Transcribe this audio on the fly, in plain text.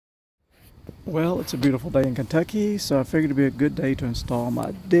Well, it's a beautiful day in Kentucky, so I figured it'd be a good day to install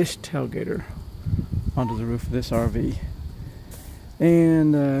my dish tailgater onto the roof of this RV.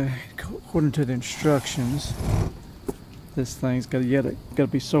 And according to the instructions, this thing's got to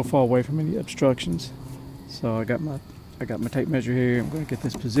be so far away from any obstructions. So I got my tape measure here. I'm going to get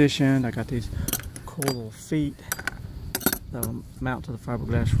this positioned. I got these cool little feet that'll mount to the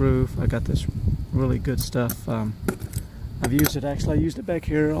fiberglass roof. I got this really good stuff. I've used it, actually I used it back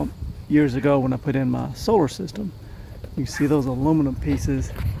here years ago when I put in my solar system. You see those aluminum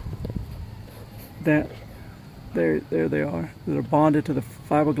pieces that there they are, that are bonded to the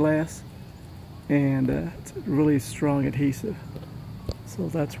fiberglass, and it's really strong adhesive. So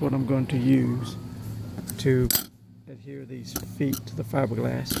that's what I'm going to use to adhere these feet to the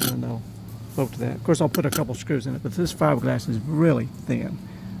fiberglass, and they'll bolt to that. Of course I'll put a couple screws in it, but this fiberglass is really thin.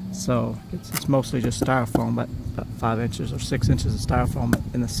 So it's mostly just styrofoam, about 5 inches or 6 inches of styrofoam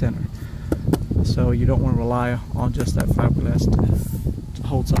in the center. So you don't want to rely on just that fiberglass to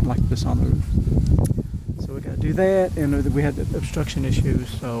hold something like this on the roof. So we got to do that, and we had the obstruction issues,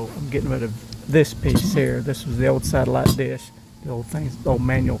 so I'm getting rid of this piece here. This was the old satellite dish, the old things, the old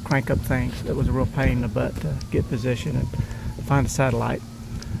manual crank-up things. That was a real pain in the butt to get positioned and find a satellite.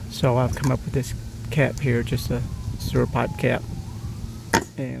 So I've come up with this cap here, just a sewer pipe cap.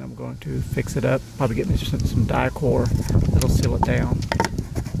 And I'm going to fix it up, probably get me some die-core that'll seal it down.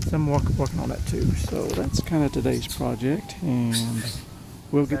 So I'm working on that too. So that's kind of today's project, and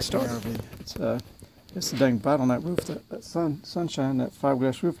we'll get started. It's the dang bright on that roof, that sunshine, that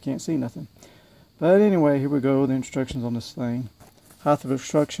fiberglass roof, you can't see nothing. But anyway, here we go, the instructions on this thing. Height of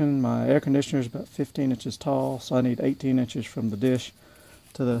obstruction, my air conditioner is about 15 inches tall, so I need 18 inches from the dish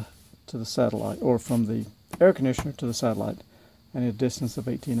to the satellite, or from the air conditioner to the satellite. I need a distance of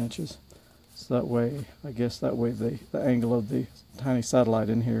 18 inches. So that way, I guess that way the angle of the tiny satellite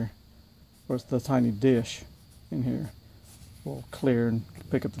in here, or the tiny dish in here, will clear and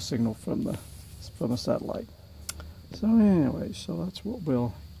pick up the signal from the satellite. So anyway, so that's what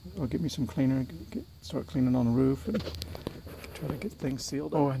I'll get me some cleaner, start cleaning on the roof and try to get things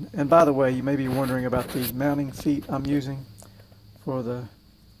sealed. Oh, and by the way, you may be wondering about these mounting feet I'm using for the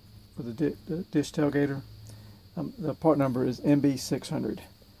dish tailgater. The part number is MB600.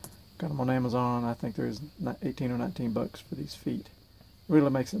 Got them on Amazon. I think there's 18 or 19 bucks for these feet.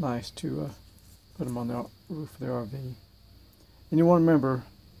 Really makes it nice to put them on the roof of the RV. And you want to remember,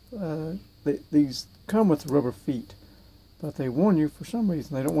 these come with rubber feet, but they warn you for some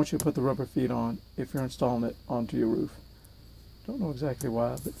reason they don't want you to put the rubber feet on if you're installing it onto your roof. Don't know exactly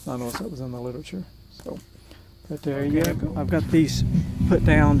why, but I noticed that was in the little. So, but there you go. I've got these put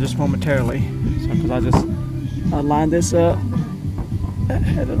down just momentarily, so because I lined this up,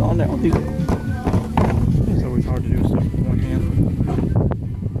 had it on there. It's always hard to do stuff with one hand.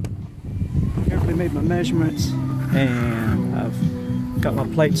 Carefully made my measurements, and I've got my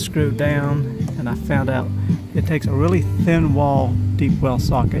plate screwed down, and I found out it takes a really thin wall deep well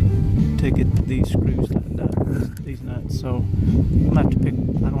socket to get these screws tightened up, these nuts. So I'm gonna have to pick,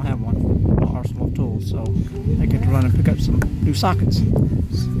 I don't have one in my arsenal of tools, so I get to run and pick up some new sockets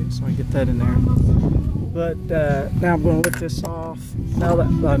so I get that in there. But now I'm going to lift this off. Now that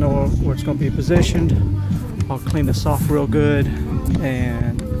I know where it's going to be positioned, I'll clean this off real good,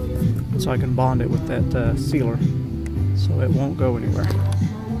 and so I can bond it with that sealer so it won't go anywhere.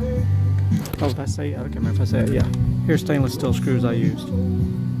 Oh, did I say? I can't remember if I said it. Yeah. Here's stainless steel screws I used,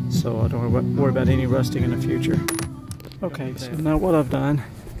 so I don't worry about any rusting in the future. Okay, so now what I've done,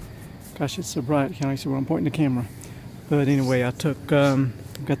 gosh, it's so bright, I can't really see where I'm pointing the camera. But anyway, I took, I've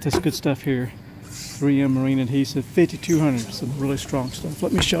got this good stuff here. 3M marine adhesive, 5200, some really strong stuff.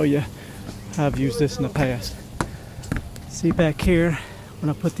 Let me show you how I've used this in the past. See back here, when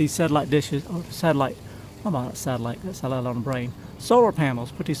I put these satellite dishes, or satellite, what about that satellite? That's satellite on the brain. Solar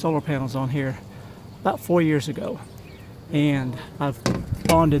panels, put these solar panels on here about 4 years ago. And I've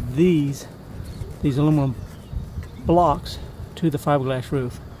bonded these aluminum blocks to the fiberglass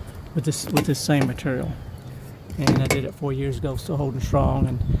roof with this same material. And I did it 4 years ago, still holding strong.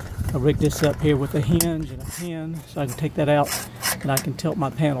 And I rigged this up here with a hinge and a pin, so I can take that out and I can tilt my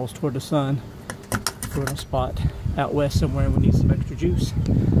panels toward the sun. We're in a spot out west somewhere and we need some extra juice.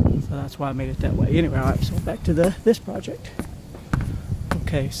 So that's why I made it that way. Anyway, all right, so back to this project.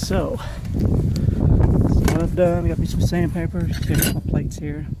 Okay, so what I've done, I got me some sandpaper, just my plates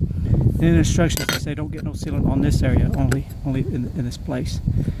here. And in the instructions they say don't get no sealant on this area, only in this place.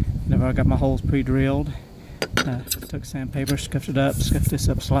 And I got my holes pre-drilled. Took sandpaper, scuffed this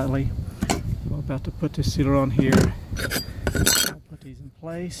up slightly. I'm about to put this sealer on here. I'll put these in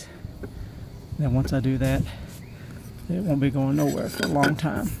place. Then once I do that, it won't be going nowhere for a long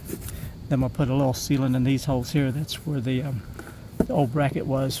time. Then we'll put a little sealant in these holes here. That's where the old bracket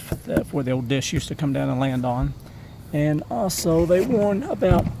was, where the old dish used to come down and land on. And also they warn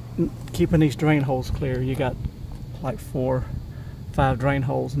about keeping these drain holes clear. You got like 4, 5 drain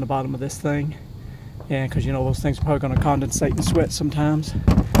holes in the bottom of this thing, and because you know those things are probably going to condensate and sweat sometimes,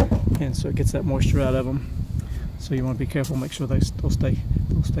 and so it gets that moisture out of them. So you want to be careful, make sure they'll stay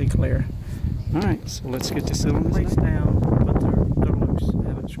clear. All right, so let's get this little plates down, but they're loose. I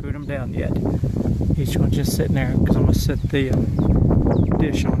haven't screwed them down yet. Each one just sitting there because I'm going to set the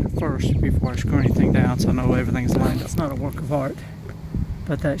dish on it first before I screw anything down, so I know everything's lined up. It's not a work of art,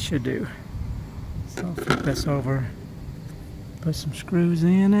 but that should do. So I'll flip this over, put some screws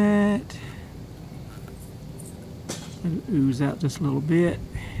in it, and ooze out just a little bit,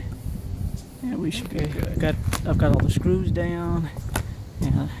 and we should be good. I've got all the screws down,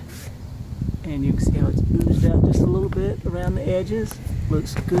 and you can see how it's oozed out just a little bit around the edges.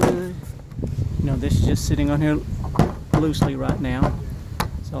 Looks good. You know, this is just sitting on here loosely right now,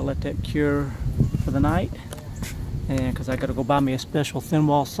 so I'll let that cure for the night. And because I got to go buy me a special thin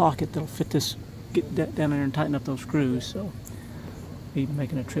wall socket that'll fit this, get that down there and tighten up those screws. So be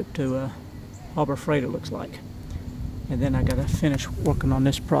making a trip to Harbor Freight, it looks like. And then I got to finish working on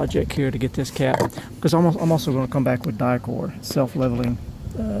this project here to get this cap, because I'm also going to come back with Dicor self-leveling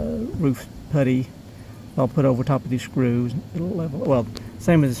roof putty. I'll put over top of these screws. It'll level, well,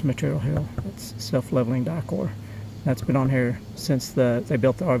 same as this material here. It's self-leveling Dicor. That's been on here since they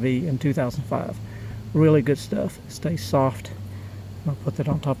built the RV in 2005. Really good stuff. It stays soft. I'll put that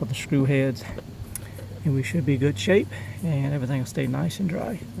on top of the screw heads, and we should be good shape, and everything will stay nice and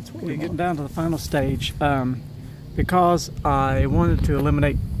dry. That's what we're getting down to the final stage. Because I wanted to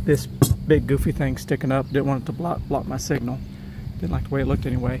eliminate this big goofy thing sticking up, didn't want it to block my signal. Didn't like the way it looked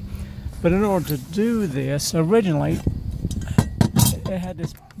anyway. But in order to do this, originally it had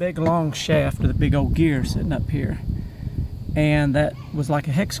this big long shaft with a big old gear sitting up here, and that was like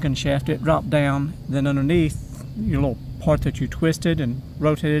a hexagon shaft. It dropped down, then underneath your little part that you twisted and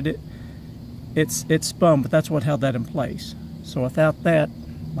rotated it spun, but that's what held that in place. So without that,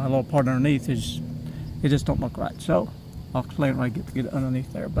 my little part underneath it just don't look right. So I'll explain when I get it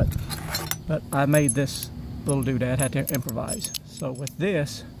underneath there. But I made this little doodad, had to improvise. So with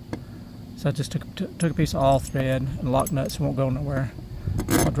this, so I just took a piece of all thread and lock nuts, won't go nowhere.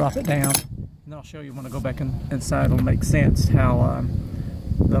 I'll drop it down, and then I'll show you when I go back inside. It'll make sense how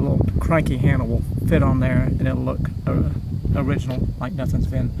the little cranky handle will fit on there, and it'll look original, like nothing's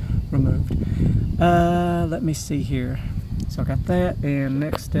been removed. Let me see here. So I got that, and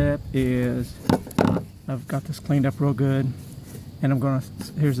next step is I've got this cleaned up real good, and I'm gonna,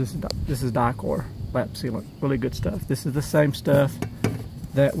 here's this is Dicor lap sealant, really good stuff. This is the same stuff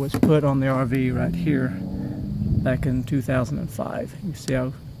that was put on the RV right here back in 2005. You see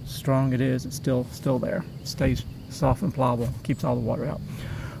how strong it is. It's still there. It stays soft and pliable, keeps all the water out.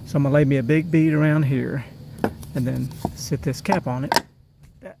 So I'm gonna lay me a big bead around here, and then sit this cap on it,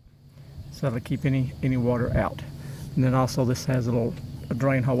 so that'll keep any water out. And then also this has a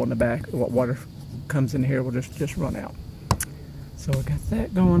drain hole in the back. What water comes in here will just run out. So I got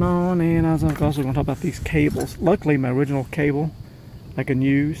that going on, and I was also going to talk about these cables. Luckily, my original cable I can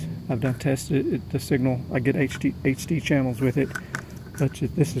use. I've done tested it, the signal. I get HD channels with it, but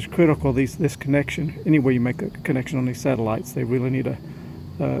this is critical. This connection. Anyway, you make a connection on these satellites, they really need a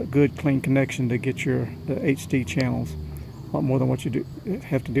good, clean connection to get the HD channels. A lot more than what you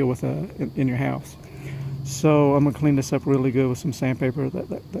have to deal with in your house. So I'm gonna clean this up really good with some sandpaper,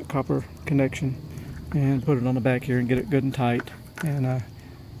 that copper connection, and put it on the back here and get it good and tight, and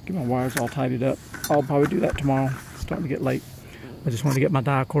get my wires all tidied up. I'll probably do that tomorrow. It's starting to get late. I just want to get my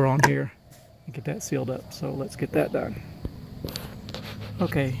Dicor on here and get that sealed up. So let's get that done.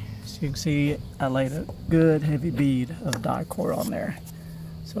 Okay, so you can see I laid a good heavy bead of Dicor on there.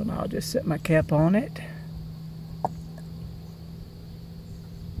 So now I'll just set my cap on it.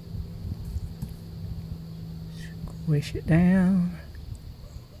 Squish it down.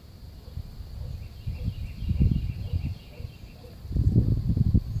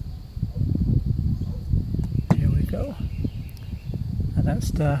 There we go. Now that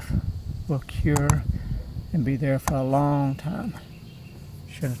stuff will cure and be there for a long time.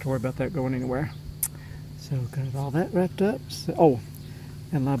 Shouldn't have to worry about that going anywhere. So got all that wrapped up. So, oh,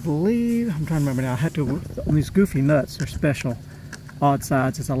 and I believe, I'm trying to remember now, I had to, on these goofy nuts, they're special, odd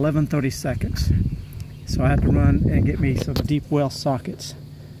sides, it's 11/32. So I had to run and get me some deep well sockets.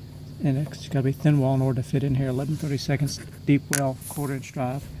 And it's got to be thin wall in order to fit in here. 11/32 deep well 1/4 inch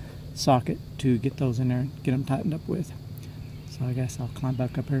drive socket to get those in there and get them tightened up with. So I guess I'll climb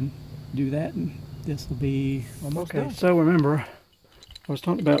back up here and do that, and this will be almost done. So remember, I was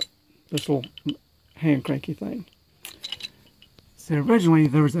talking about this little hand cranky thing. So originally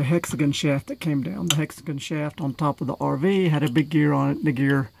there was a hexagon shaft that came down. The hexagon shaft on top of the RV had a big gear on it. The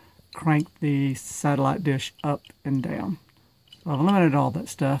gear cranked the satellite dish up and down. So I've eliminated all that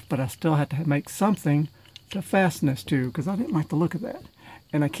stuff, but I still had to make something to fasten this to because I didn't like the look of that.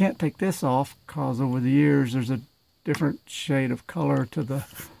 And I can't take this off because over the years there's a different shade of color to the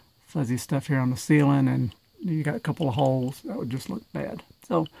fuzzy stuff here on the ceiling, and you got a couple of holes that would just look bad.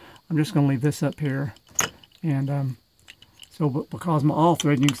 So I'm just going to leave this up here. And but because my all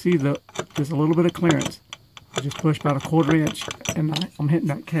thread, you can see there's a little bit of clearance. I just pushed about a 1/4 inch, and I'm hitting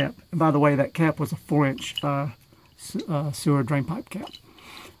that cap. And by the way, that cap was a 4-inch sewer drain pipe cap.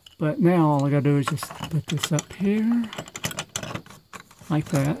 But now all I gotta do is just put this up here, like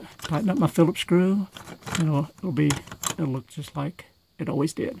that. Tighten up my Phillips screw, and it'll look just like it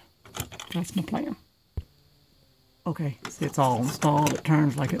always did. That's my plan. Okay, see, it's all installed. It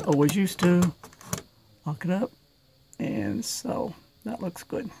turns like it always used to. Lock it up. And so that looks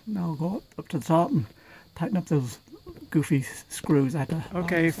good. Now I'll go up to the top and tighten up those goofy screws.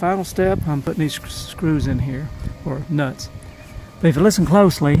 Okay, final step. I'm putting these screws in here, or nuts. But if you listen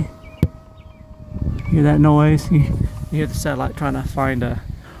closely, you hear that noise. You hear the satellite trying to find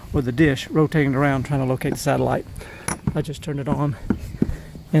or the dish rotating around trying to locate the satellite. I just turned it on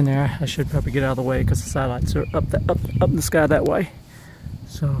in there. I should probably get out of the way because the satellites are up in the sky that way.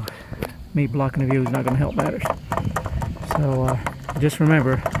 So me blocking the view is not going to help matters. So just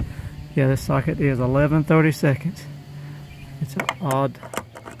remember, yeah, this socket is 11/32. It's an odd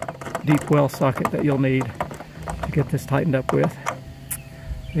deep well socket that you'll need to get this tightened up with.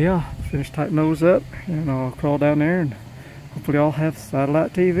 Yeah, finish tightening those up, and I'll crawl down there, and hopefully I'll have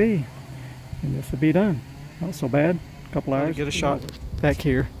satellite TV, and this will be done. Not so bad. A couple hours. Get a shot back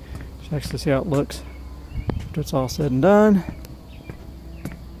here, just actually see how it looks after it's all said and done.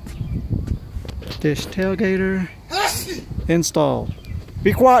 Dish tailgater installed.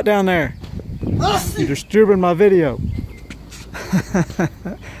 Be quiet down there. You're disturbing my video.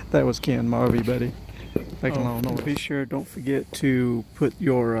 That was Ken, my RV buddy. Be sure, don't forget to put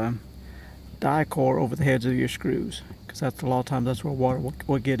your die core over the heads of your screws, because that's a lot of times that's where water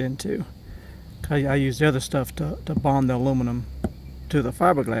will get into. I use the other stuff to bond the aluminum to the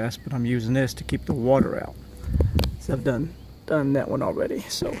fiberglass, but I'm using this to keep the water out. So I've done that one already.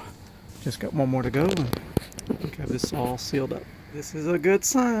 So just got one more to go, and have this all sealed up. This is a good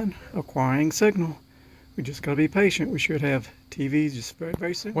sign. Acquiring signal. We just gotta be patient. We should have TV just very,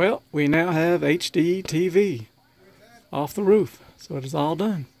 very soon. Well, we now have HD TV off the roof. So it is all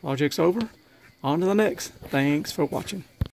done. Project's over. On to the next. Thanks for watching.